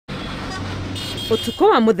Utuko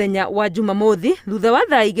wa muthenya wa Jumamothi thutha wa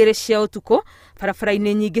thaa igĩrĩ cia utuko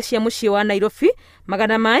barabara-inĩ nyingĩ cia mũciĩ wa Nairobi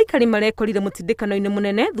magana ma aikari marekorire mũtindĩkano-inĩ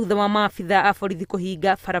mũnene thutha wa maabitha a borithi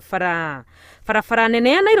kũhinga barabara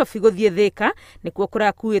nene ya Nairobi gũthiĩ Thika nĩkuo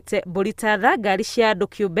kũrakuĩte mbũri ta thaa, ngari cia andũ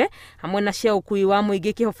kĩũmbe hamwe na cia ũkui wa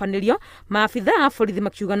mũingĩ kĩhobanĩrio, maabitha a borithi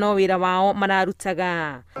makiuga no wĩra wao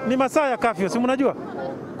mararutaga. Ni masaa ya kafyu, si mnajua?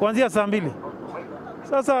 Kuanzia saa 2.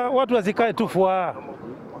 Sasa watu wasikae tu fua.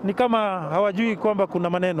 Ni kama hawajui kwamba kuna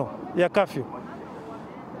maneno ya kafyu.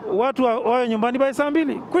 Watu wawe nyumbani by saa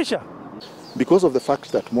 2 kwisha. Because of the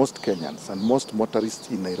fact that most Kenyans and most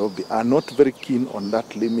motorists in Nairobi are not very keen on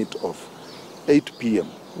that limit of 8 p.m.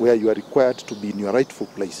 where you are required to be in your rightful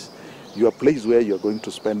place, your place where you are going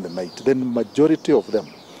to spend the night, then majority of them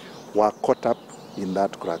were caught up in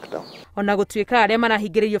that crackdown. Ona gũtuĩka arĩa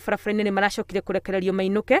marahingĩrĩirio barabara-inĩ nĩ maracokire kũrekererio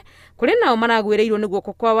mainũke, kũrĩ nao maragwĩrĩirwo nĩ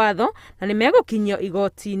guoko kwa watho na nĩ megũkinyio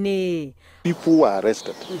igoti-inĩ. People were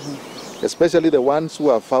arrested, especially the ones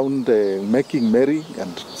who are found making merry,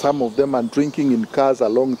 and some of them are drinking in cars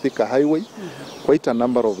along Thika Highway. Quite a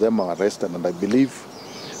number of them are arrested, and I believe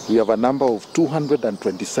we have a number of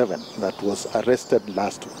 227 that was arrested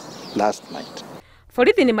last night.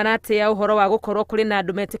 Borithi nĩ maratĩa ũhoro wa gũkorwo kũrĩ na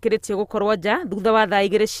andũ metĩkĩrĩtio gũkorwo nja thutha wa thaa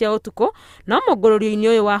 2 cia ũtukũ, no mũngũrũrio-inĩ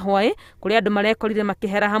ũyũ wa hwaĩ kũrĩ andũ marekorire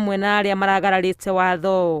makĩhera hamwe na arĩa maragararĩte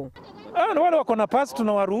watho. Wale wako na pass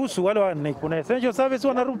tunawaruhusu, wale kuna essential service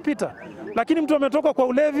wanarupita, lakini mtu ametoka kwa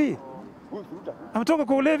ulevi. Ametoka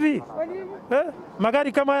kwa ulevi.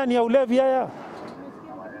 Magari kama haya ni ya ulevi haya.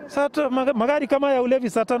 Sasa magari kama ya ulevi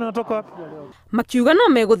saa 5 natoka wapi? Makiuga no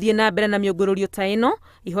megũthiĩ na mbere na mĩũngũrũrio ta ĩno,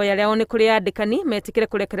 ihoya rĩao nĩ kũrĩ andĩkani metĩkĩre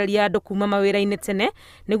kũrekereria andũ kuma mawĩra-inĩ tene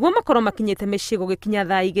nĩguo makorwo makinyĩte mĩciĩ gũgĩkinya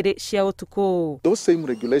thaa 2 cia ũtukũ. Those same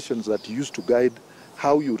regulations that used to guide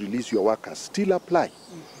how you release your workers still apply.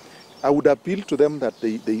 I would appeal to them that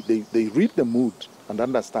they read the mood and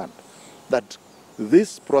understand that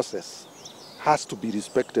this process has to be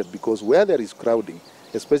respected, because where there is crowding,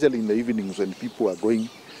 especially in the evenings when people are going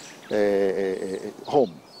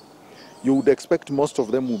home, you would expect most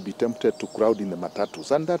of them will be tempted to crowd in the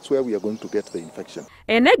matatus, and that's where we are going to get the infection.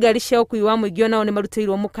 Ene ngari cia ũkui wa mũingĩ onao nĩ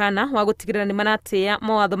marutĩirwo mũkana wa gũtigĩrĩra nĩ maratĩa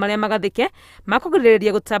mawatho marĩa magathĩke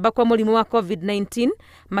makũgirĩrĩria gũtamba kwa mũrimũ wa COVID-19,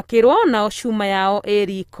 makĩrwo nao cuma yao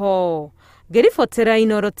ĩriko. Ngĩribotera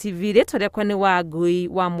Inooro TV, rĩtwa rĩakwa nĩ Wangui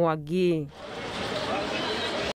wa Mwangi.